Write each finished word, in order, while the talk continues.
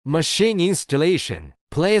Machine installation.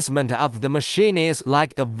 Placement of the machine is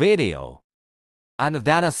like a video. And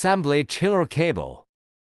then assembly chiller cable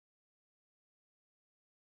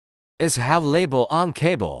is have label on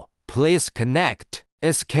cable. Please connect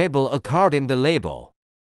its cable according the label.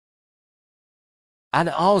 And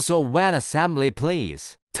also when assembly,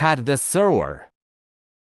 please tight the server.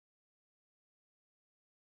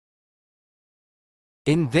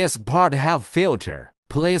 In this part have filter.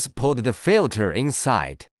 Please put the filter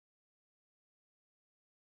inside.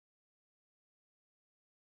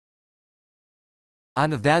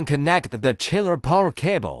 And then connect the chiller power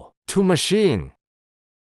cable to machine.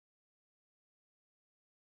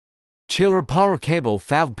 Chiller power cable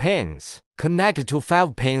 5 pins. Connect to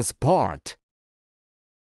 5 pins port.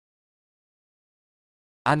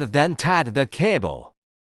 And then tight the cable.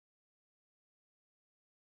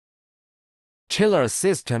 Chiller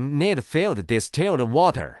system need filled distilled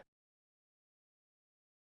water.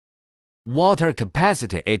 Water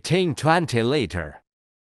capacity 18-20 liter.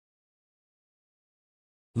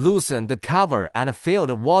 Loosen the cover and fill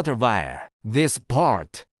the water via this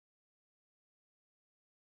part.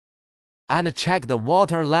 And check the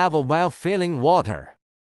water level while filling water.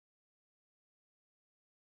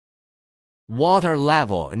 Water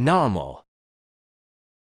level normal.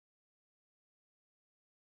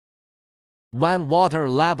 When water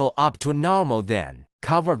level up to normal, then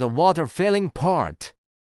cover the water filling part.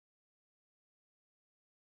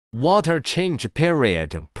 Water change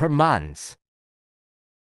period per month.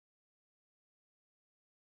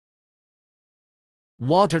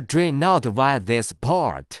 Water drain out via this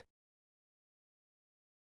part.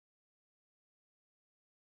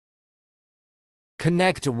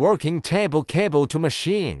 Connect working table cable to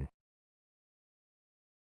machine.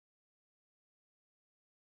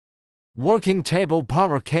 Working table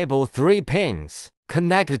power cable 3 pins.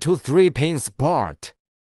 Connect to 3 pins part.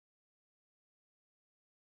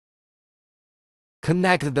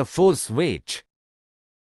 Connect the full switch.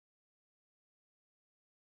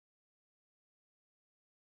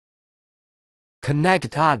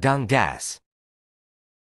 Connect argon gas.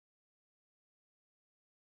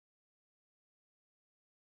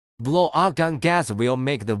 Blow argon gas will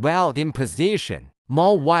make the welding position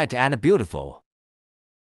more white and beautiful.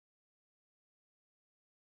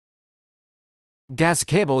 Gas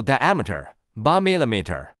cable diameter 5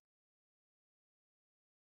 mm.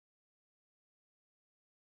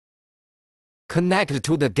 Connect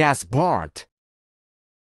to the gas part.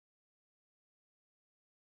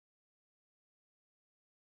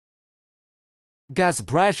 Gas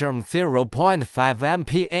pressure 0.5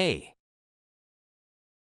 MPa.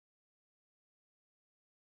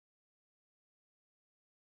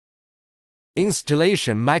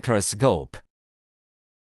 Installation microscope.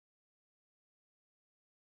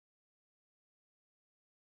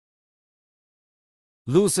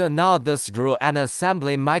 Loosen out the screw and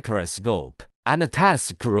assembly microscope and test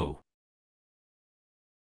screw.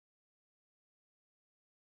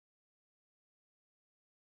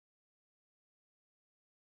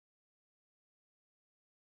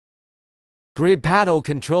 Grip paddle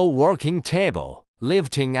control working table,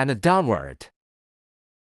 lifting and downward.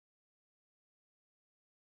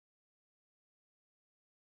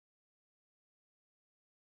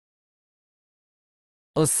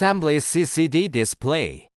 Assembly CCD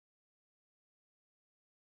display.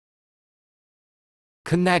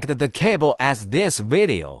 Connect the cable as this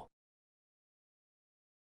video.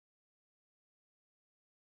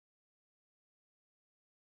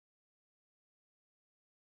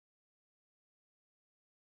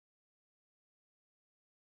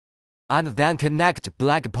 And then connect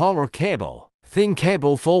black power cable, thin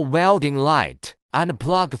cable for welding light, and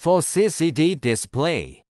plug for CCD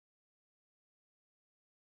display.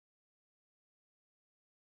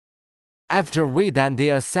 After we done the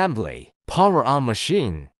assembly, power on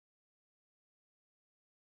machine.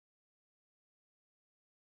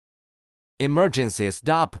 Emergency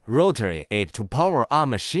stop rotary 8 to power on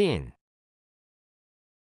machine.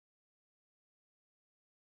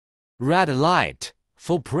 Red light.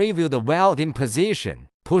 For preview the welding position,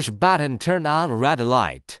 push button turn on red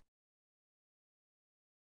light.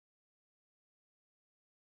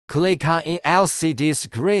 Click on in LCD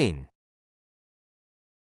screen.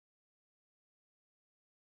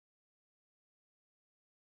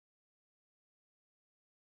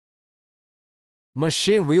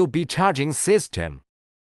 Machine will be charging system.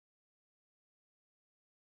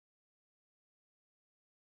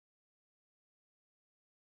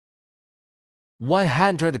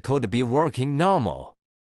 "100" could be working normal.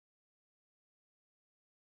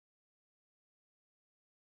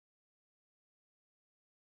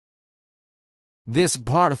 this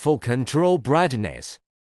part for control brightness.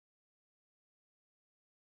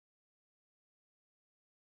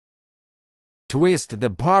 Twist the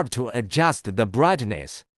part to adjust the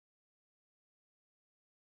brightness.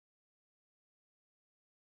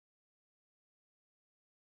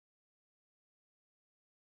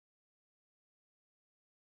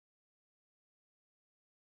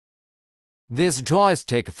 This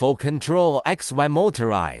joystick for control XY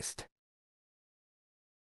motorized.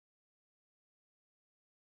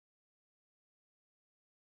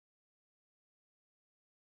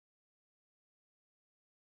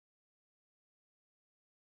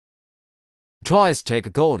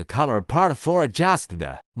 Joystick gold color part for adjust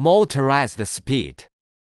the motorized speed.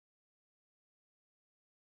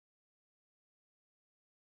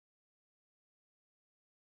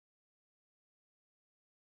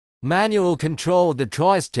 Manual control the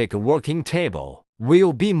joystick working table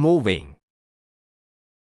will be moving.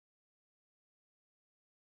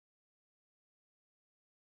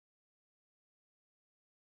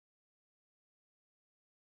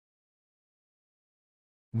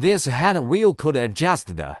 This head wheel could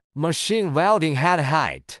adjust the machine welding head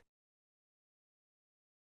height.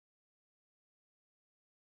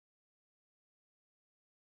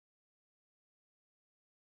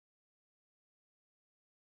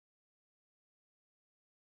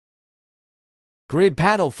 Grip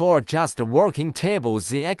pedal for adjust the working table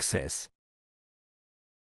Z-axis.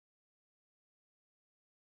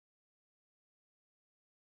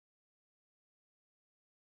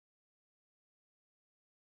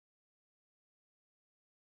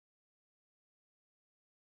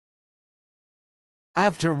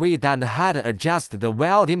 After we done had adjust the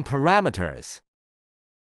welding parameters.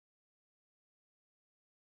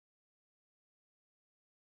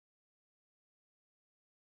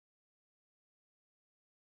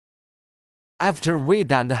 After we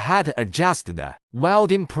done had adjust the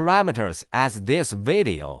welding parameters as this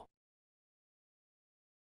video.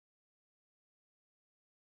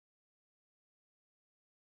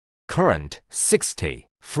 Current 60,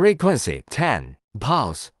 frequency 10,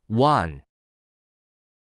 pulse 1.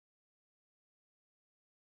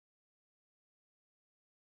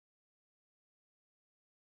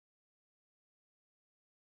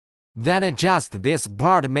 Then adjust this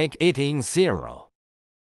bar to make it in 0.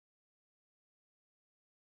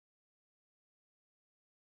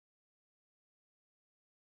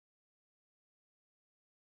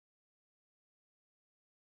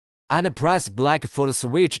 And press black for the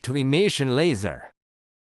switch to emission laser.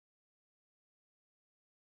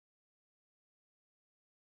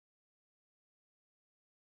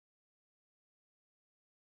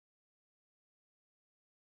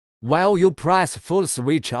 While you press full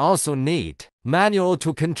switch also need manual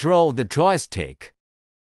to control the joystick.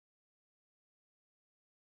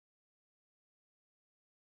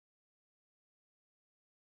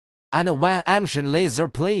 And when emission laser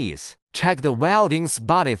please, check the welding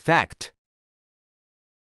spot effect.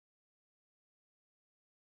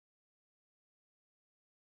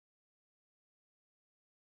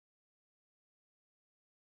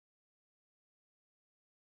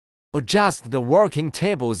 Adjust the working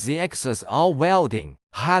table Z-axis or welding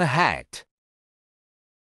head height.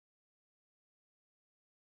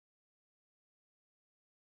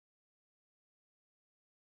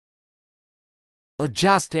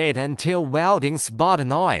 Adjust it until welding spot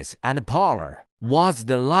noise and power was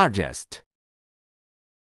the largest.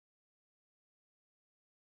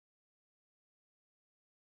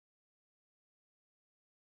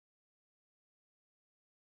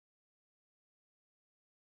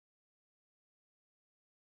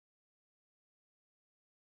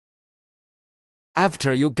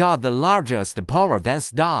 After you got the largest power, then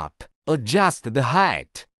stop. Adjust the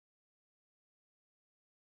height.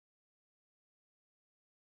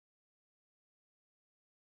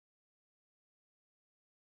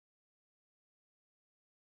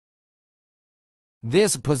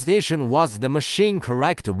 This position was the machine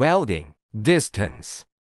correct welding distance.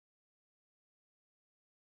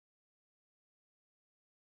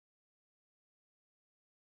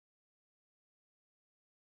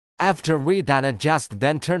 After we done adjust,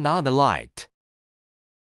 then turn on the light.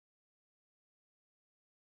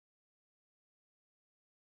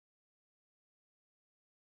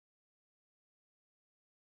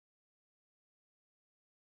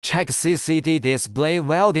 Check CCD display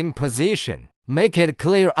welding position. Make it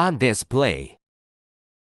clear on display.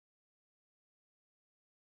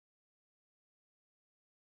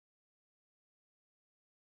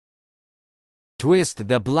 Twist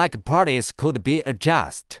the black parties could be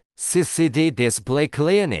adjust CCD display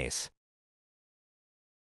clearness.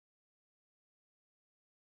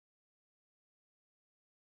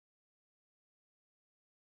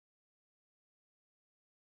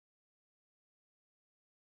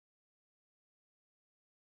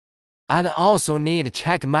 And also need to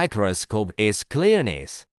check microscope its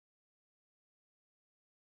clearness.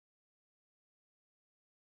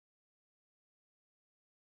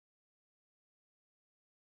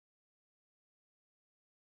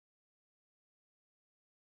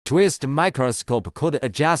 Twist microscope could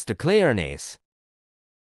adjust clearness.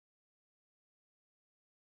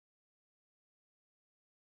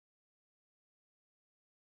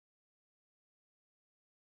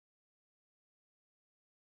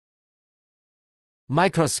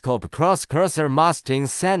 Microscope cross cursor masking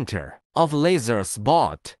center of laser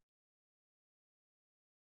spot.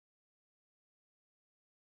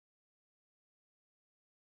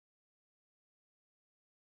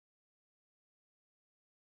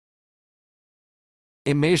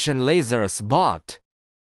 Emission laser spot.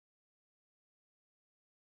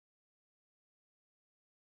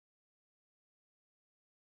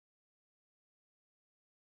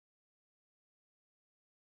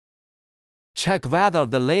 Check whether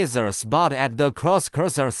the laser spot at the cross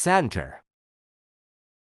cursor center.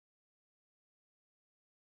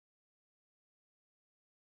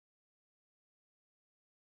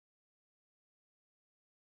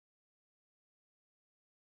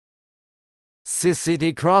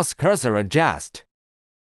 CCD cross cursor adjust.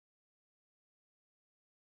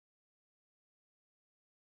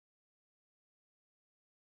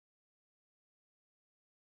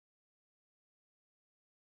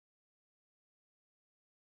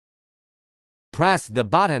 Press the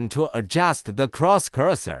button to adjust the cross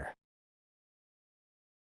cursor.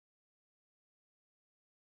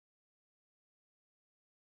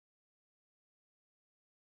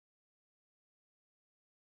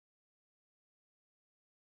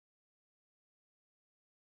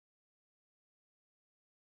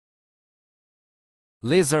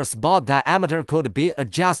 Laser spot diameter could be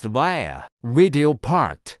adjusted via video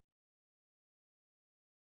part.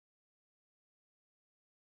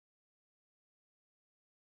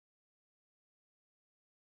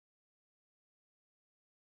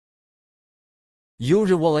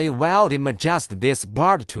 Usually welding adjust this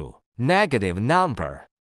part to negative number.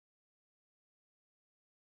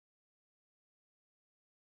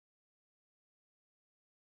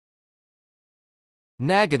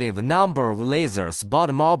 Negative number of laser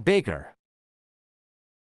spot more bigger.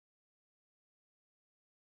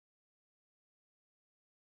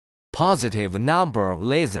 Positive number of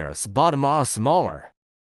laser spot more smaller.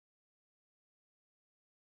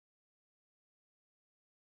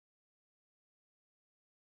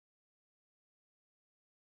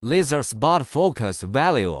 Laser spot focus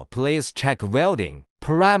value. Please check welding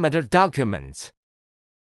parameter documents.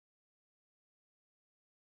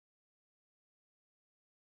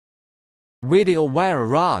 Video wire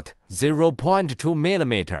rod 0.2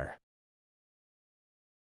 mm.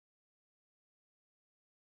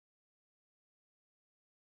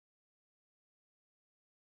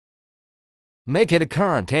 Make it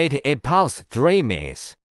current 88 pulse 3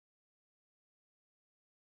 ms.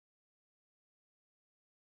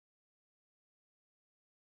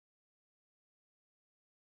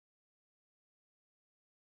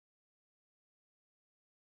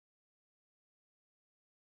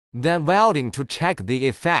 Then welding to check the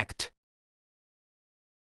effect.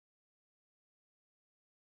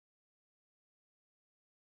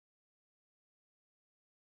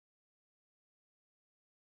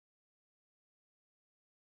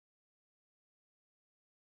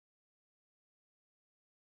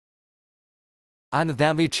 And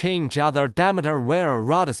then we change other diameter wire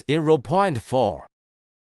rods 0.4.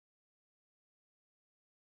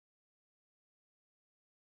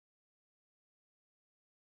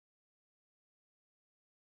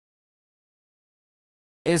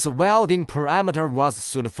 Its welding parameter was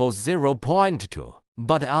set for 0.2,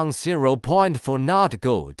 but on 0.4 not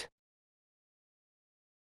good.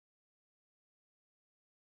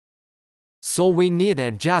 So we need to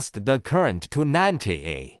adjust the current to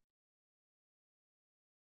 90A.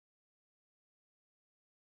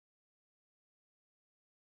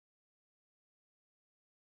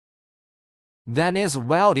 Then is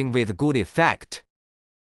welding with good effect.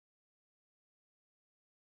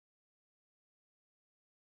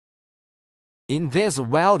 In this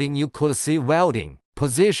welding you could see welding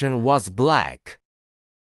position was black.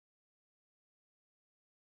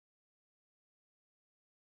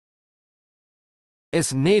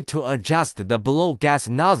 It's need to adjust the blow gas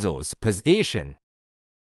nozzle's position.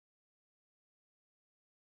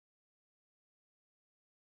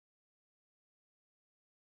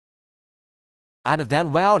 And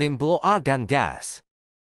then welding blow argon gas.